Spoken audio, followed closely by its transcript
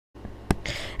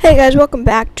Hey guys, welcome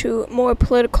back to more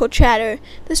political chatter.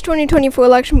 This 2024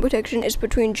 election prediction is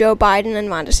between Joe Biden and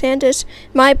Ron DeSantis.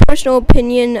 My personal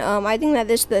opinion, I think that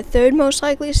this is the third most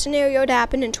likely scenario to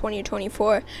happen in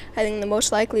 2024. I think the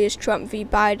most likely is Trump v.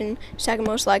 Biden. Second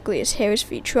most likely is Harris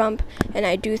v. Trump. And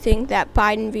I do think that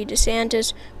Biden v.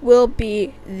 DeSantis will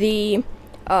be the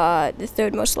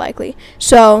third most likely.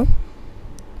 So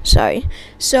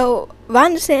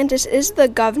Ron DeSantis is the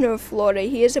governor of Florida.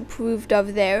 He is approved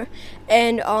of there.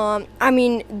 And,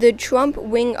 the Trump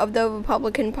wing of the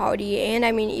Republican Party and,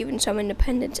 even some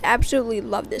independents absolutely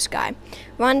love this guy.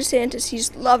 Ron DeSantis,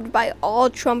 he's loved by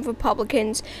all Trump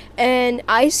Republicans. And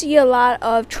I see a lot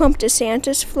of Trump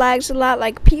DeSantis flags a lot.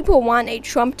 Like, people want a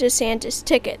Trump DeSantis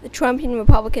ticket. The Trumpian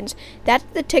Republicans, that's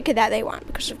the ticket that they want.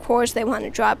 Because, of course, they want to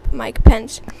drop Mike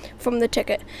Pence from the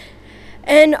ticket.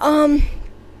 And,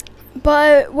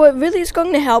 but what really is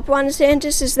going to help Ron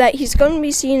DeSantis is that he's going to be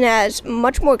seen as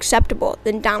much more acceptable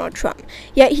than Donald Trump.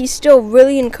 Yet he still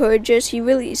really encourages, he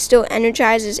really still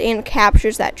energizes and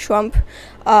captures that Trump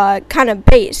kind of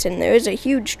base. And there is a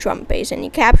huge Trump base, and he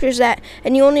captures that,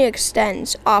 and he only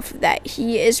extends off of that.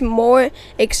 He is more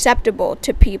acceptable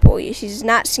to people. He's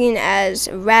not seen as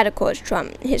radical as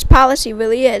Trump. His policy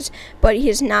really is, but he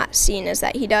is not seen as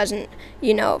that. He doesn't,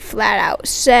 flat out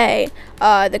say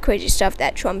the crazy stuff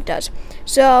that Trump does.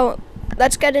 So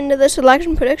let's get into this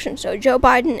election prediction. So Joe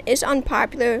Biden is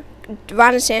unpopular.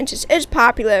 Ron DeSantis is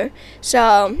popular.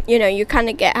 So, you kind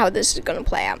of get how this is going to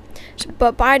play out.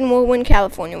 But Biden will win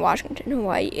California, Washington,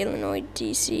 Hawaii, Illinois,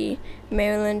 D.C.,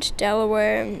 Maryland,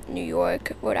 Delaware, New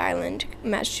York, Rhode Island,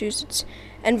 Massachusetts,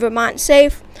 and Vermont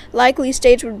safe. Likely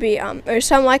states would be,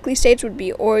 some likely states would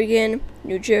be Oregon,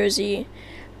 New Jersey,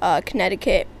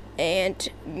 Connecticut, and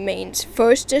Maine's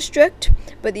 1st district,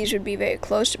 but these would be very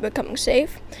close to becoming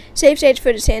safe. Safe states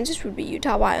for DeSantis would be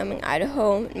Utah, Wyoming,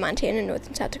 Idaho, Montana, North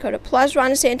and South Dakota. Plus,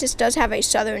 Ron DeSantis does have a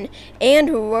southern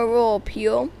and rural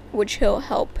appeal, which will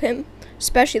help him,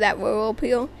 especially that rural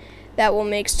appeal. That will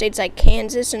make states like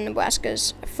Kansas and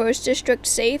Nebraska's 1st district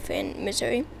safe, and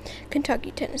Missouri,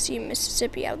 Kentucky, Tennessee,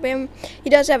 Mississippi, Alabama.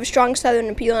 He does have a strong southern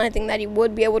appeal, and I think that he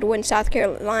would be able to win South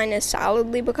Carolina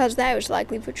solidly because that was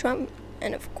likely for Trump.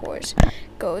 And of course,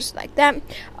 goes like that.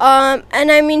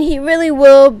 He really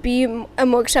will be a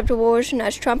more acceptable version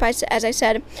as Trump, as I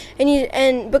said.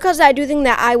 And because I do think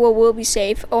that Iowa will be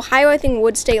safe. Ohio, I think,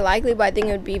 would stay likely, but I think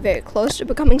it would be very close to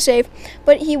becoming safe.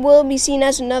 But he will be seen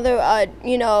as another,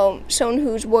 someone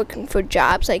who's working for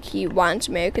jobs. Like, he wants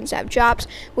Americans to have jobs,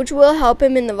 which will help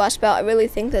him in the Rust Belt. I really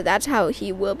think that that's how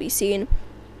he will be seen.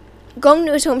 Going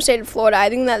to his home state of Florida, I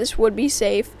think that this would be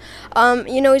safe.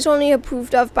 He's only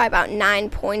approved of by about 9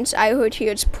 points. I heard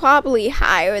here it's probably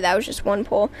higher. That was just one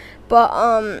poll.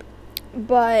 But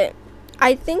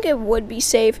I think it would be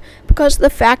safe because of the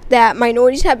fact that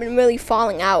minorities have been really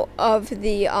falling out of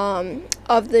the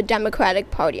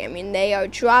Democratic Party. They are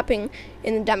dropping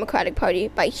in the Democratic Party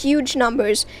by huge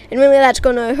numbers, and really that's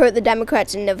going to hurt the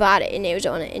Democrats in Nevada, in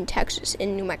Arizona, in Texas,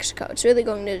 in New Mexico. It's really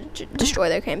going to destroy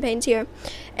their campaigns here.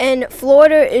 And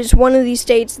Florida is one of these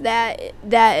states and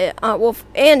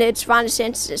it's Ron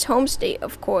DeSantis' home state,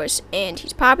 of course, and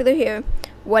he's popular here.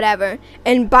 Whatever,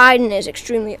 and Biden is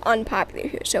extremely unpopular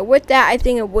here. So with that, I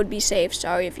think it would be safe.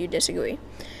 Sorry if you disagree.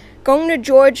 Going to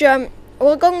Georgia,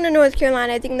 going to North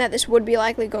Carolina, I think that this would be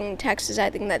likely. Going to Texas, I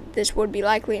think that this would be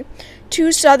likely.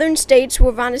 2 southern states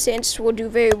where Ron DeSantis will do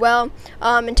very well.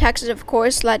 In Texas, of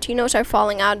course, Latinos are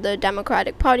falling out of the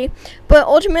Democratic Party. But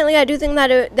ultimately, I do think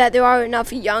that there are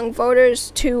enough young voters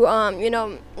to,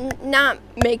 not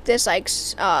make this like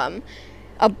a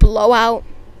blowout.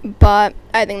 But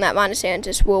I think that Ron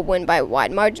DeSantis will win by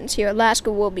wide margins here.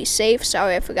 Alaska will be safe.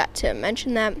 Sorry, I forgot to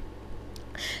mention that.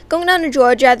 Going down to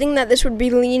Georgia, I think that this would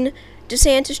be lean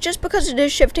DeSantis just because it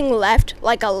is shifting left,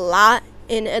 like a lot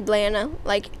in Atlanta,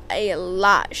 like a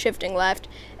lot shifting left.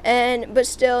 But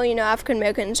still, African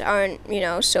Americans aren't,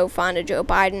 so fond of Joe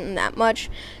Biden that much.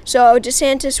 So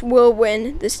DeSantis will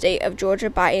win the state of Georgia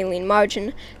by a lean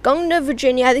margin. Going to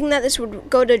Virginia, I think that this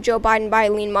would go to Joe Biden by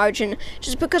a lean margin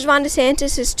just because Ron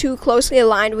DeSantis is too closely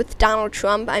aligned with Donald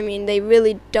Trump. They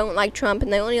really don't like Trump,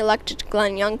 and they only elected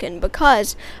Glenn Youngkin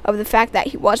because of the fact that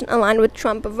he wasn't aligned with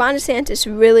Trump. But Ron DeSantis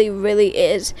really, really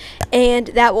is, and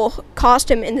that will cost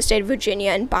him in the state of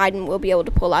Virginia, and Biden will be able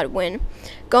to pull out a win.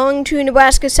 Going to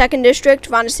Nebraska's 2nd district,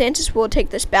 Ron DeSantis will take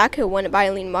this back. He'll win it by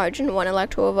a lean margin, 1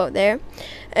 electoral vote there.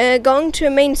 Going to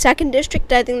Maine's 2nd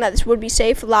district, I think that this would be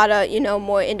safe. A lot of,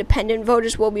 more independent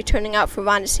voters will be turning out for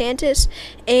Ron DeSantis,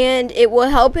 and it will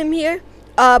help him here.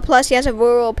 Plus, he has a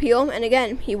rural appeal, and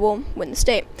again, he will win the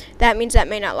state. That means that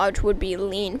Maine at large would be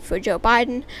lean for Joe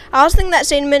Biden. I also think that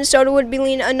state of Minnesota would be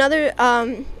lean. Another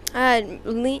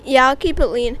Lean, yeah, I'll keep it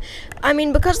lean. I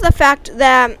mean, because of the fact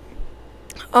that,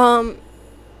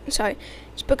 sorry,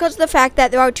 it's because of the fact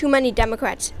that there are too many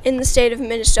Democrats in the state of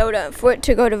Minnesota for it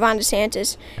to go to Ron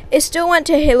DeSantis. It still went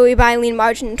to Hillary by a lean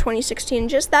margin in 2016.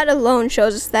 Just that alone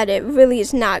shows us that it really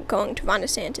is not going to Ron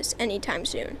DeSantis anytime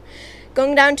soon.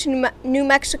 Going down to New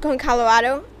Mexico and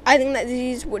Colorado, I think that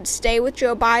these would stay with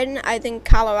Joe Biden. I think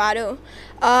Colorado,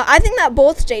 I think that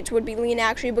both states would be lean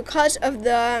actually because of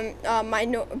the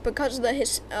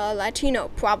Latino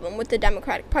problem with the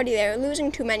Democratic Party. They're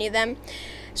losing too many of them.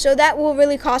 So that will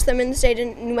really cost them in the state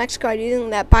of New Mexico. I do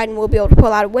think that Biden will be able to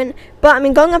pull out a win. But, I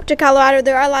mean, going up to Colorado,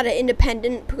 there are a lot of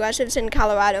independent progressives in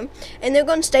Colorado. And they're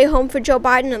going to stay home for Joe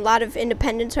Biden. A lot of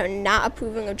independents are not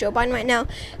approving of Joe Biden right now.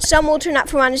 Some will turn out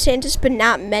for Ron DeSantis, but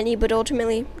not many. But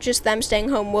ultimately, just them staying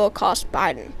home will cost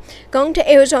Biden. Going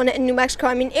to Arizona and New Mexico,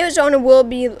 I mean, Arizona will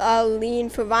be lean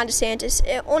for Ron DeSantis.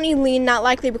 Only lean, not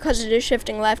likely because it is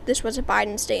shifting left. This was a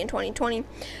Biden state in 2020.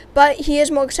 But he is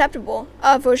more acceptable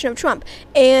version of Trump.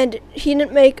 And he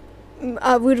didn't make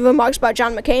rude remarks about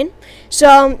John McCain.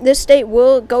 So this state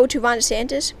will go to Ron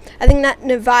DeSantis. I think that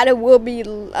Nevada will be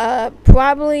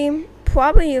probably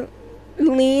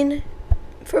lean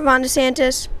for Ron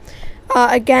DeSantis.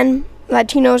 Again,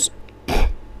 Latinos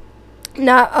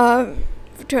not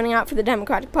turning out for the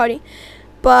Democratic Party.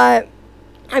 But,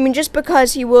 I mean, just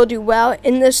because he will do well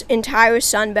in this entire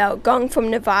Sun Belt, going from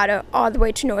Nevada all the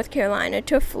way to North Carolina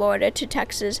to Florida to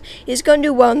Texas, he's going to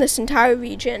do well in this entire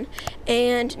region,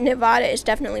 and Nevada is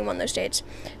definitely one of those states.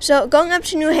 So going up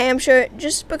to New Hampshire,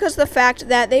 just because of the fact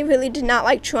that they really did not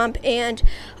like Trump, and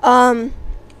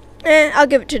I'll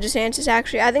give it to DeSantis,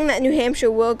 actually. I think that New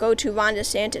Hampshire will go to Ron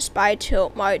DeSantis by a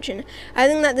tilt margin. I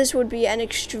think that this would be an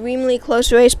extremely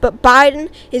close race, but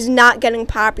Biden is not getting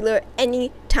popular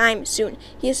anytime soon.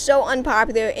 He is so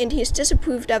unpopular, and he is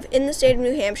disapproved of in the state of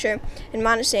New Hampshire, and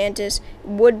Ron DeSantis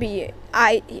would be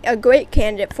a great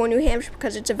candidate for New Hampshire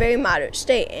because it's a very moderate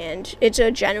state, and it's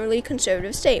a generally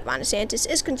conservative state. Ron DeSantis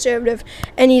is conservative,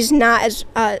 and he's not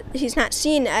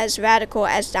seen as radical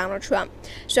as Donald Trump.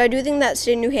 So I do think that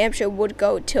state of New Hampshire would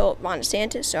go tilt Ron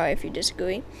DeSantis. Sorry if you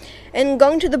disagree. And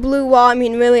going to the blue wall, I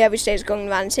mean, really every state is going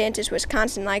to Ron DeSantis.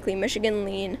 Wisconsin likely, Michigan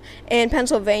lean, and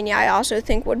Pennsylvania I also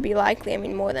think would be likely. I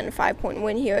mean, more than a 5-point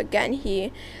win here. Again,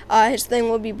 his thing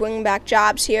will be bringing back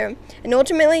jobs here, and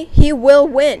ultimately he will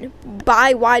win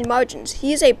by wide margins.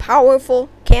 He is a powerful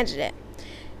candidate.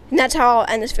 And that's how I'll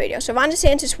end this video. So Ron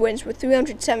DeSantis wins with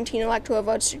 317 electoral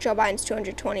votes to Joe Biden's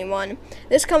 221.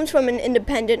 This comes from an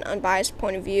independent, unbiased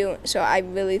point of view. So I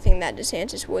really think that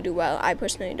DeSantis will do well. I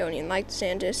personally don't even like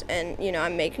DeSantis. And, you know,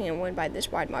 I'm making him win by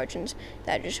this wide margins.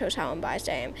 That just shows how unbiased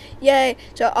I am. Yay.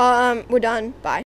 So, we're done. Bye.